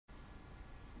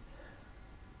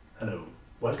Hello,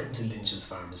 welcome to Lynch's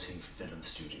Pharmacy Film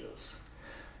Studios.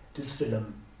 This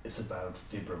film is about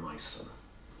Vibramycin.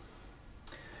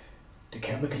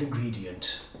 The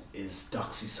ingredient is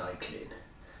doxycycline,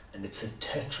 and it's a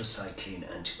tetracycline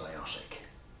antibiotic.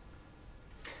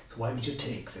 So why would you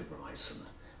take Vibramycin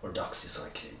or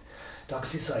doxycycline?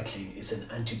 Doxycycline is an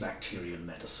antibacterial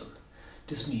medicine.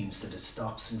 This means that it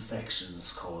stops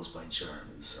infections caused by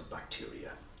germs or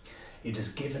bacteria. It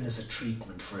is given as a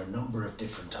treatment for a number of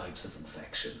different types of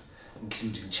infection,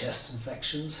 including chest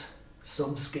infections,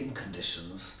 some skin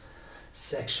conditions,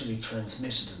 sexually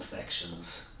transmitted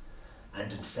infections,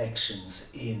 and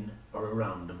infections in or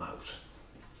around the mouth.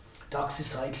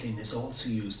 Doxycycline is also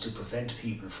used to prevent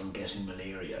people from getting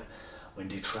malaria when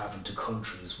they travel to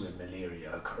countries where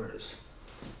malaria occurs.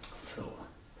 So,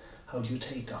 how do you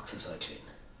take doxycycline?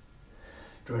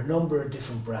 There are a number of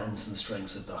different brands and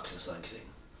strengths of doxycycline.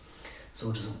 So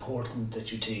it is important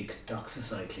that you take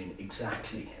doxycycline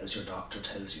exactly as your doctor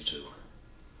tells you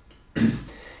to.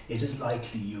 It is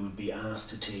likely you will be asked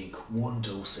to take 1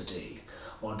 dose a day,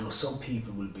 although some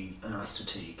people will be asked to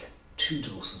take 2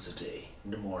 doses a day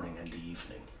in the morning and the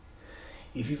evening.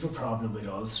 If you have a problem with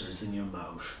ulcers in your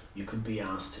mouth, you could be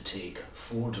asked to take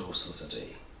 4 doses a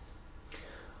day.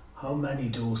 How many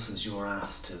doses you are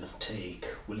asked to take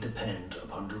will depend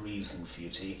upon the reason for you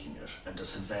taking it and the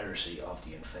severity of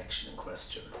the infection in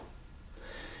question.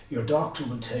 Your doctor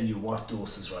will tell you what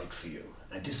dose is right for you,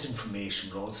 and this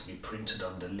information will also be printed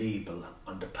on the label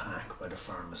on the pack by the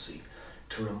pharmacy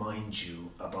to remind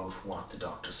you about what the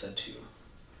doctor said to you.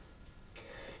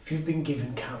 If you've been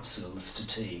given capsules to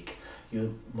take,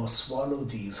 you must swallow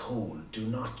these whole. Do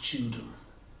not chew them.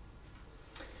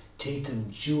 Take them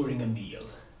during a meal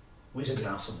with a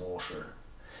glass of water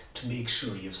to make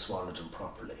sure you've swallowed them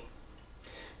properly.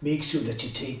 Make sure that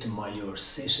you take them while you're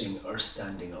sitting or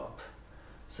standing up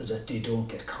so that they don't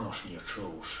get caught in your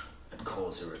throat and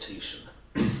cause irritation.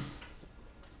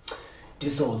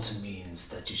 This also means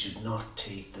that you should not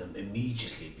take them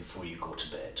immediately before you go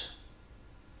to bed.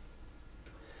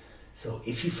 So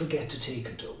if you forget to take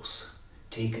a dose,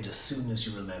 take it as soon as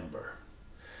you remember.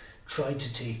 Try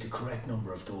to take the correct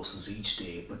number of doses each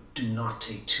day, but do not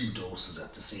take 2 doses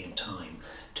at the same time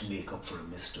to make up for a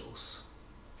missed dose.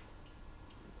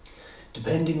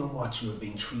 Depending on what you are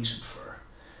being treated for,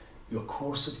 your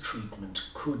course of treatment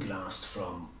could last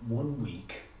from 1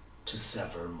 week to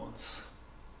several months.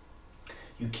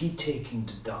 You keep taking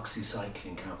the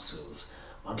doxycycline capsules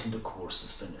until the course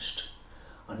is finished,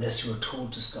 unless you are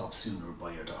told to stop sooner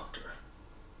by your doctor.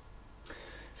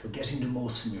 So getting the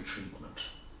most from your treatment.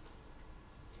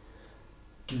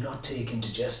 Do not take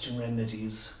indigestion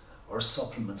remedies or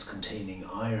supplements containing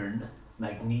iron,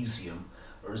 magnesium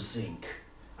or zinc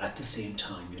at the same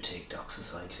time you take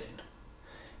doxycycline.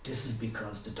 This is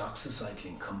because the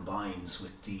doxycycline combines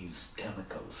with these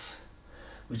chemicals,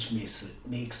 which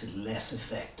makes it less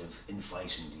effective in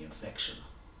fighting the infection.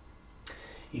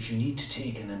 If you need to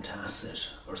take an antacid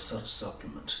or such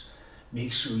supplement,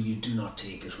 make sure you do not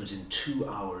take it within 2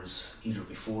 hours, either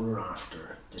before or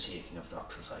after the taking of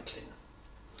doxycycline.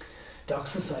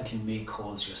 Doxycycline may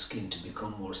cause your skin to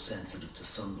become more sensitive to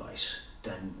sunlight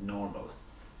than normal.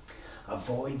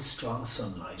 Avoid strong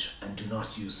sunlight and do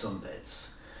not use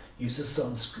sunbeds. Use a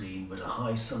sunscreen with a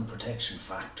high sun protection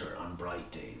factor on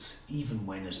bright days, even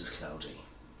when it is cloudy.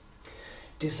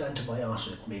 This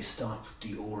antibiotic may stop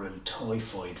the oral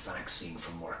typhoid vaccine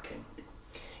from working.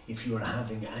 If you are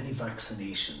having any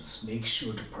vaccinations, make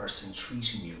sure the person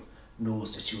treating you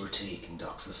knows that you are taking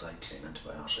doxycycline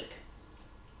antibiotic.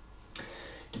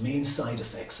 The main side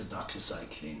effects of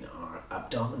doxycycline are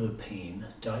abdominal pain,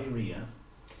 diarrhea,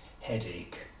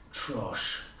 headache,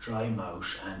 thrush, dry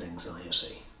mouth and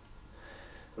anxiety.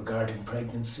 Regarding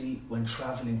pregnancy, when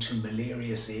travelling to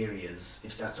malarious areas,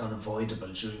 if that's unavoidable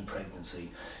during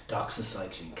pregnancy,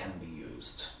 doxycycline can be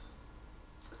used.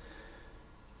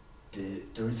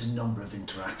 There is a number of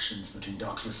interactions between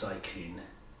doxycycline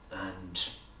and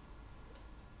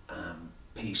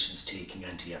patients taking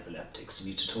anti-epileptics. You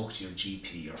need to talk to your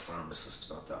GP or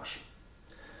pharmacist about that.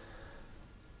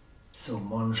 So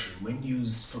monitoring, when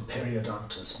used for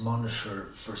periodontitis,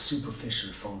 monitor for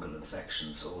superficial fungal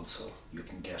infections also. You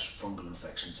can get fungal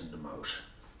infections in the mouth.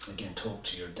 Again, talk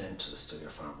to your dentist or your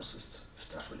pharmacist if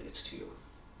that relates to you.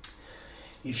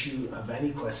 If you have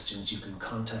any questions, you can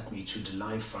contact me through the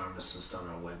live pharmacist on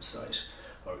our website,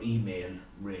 or email,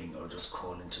 ring, or just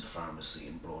call into the pharmacy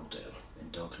in Broaddale,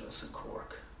 in Douglas and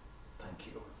Cork. Thank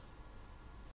you.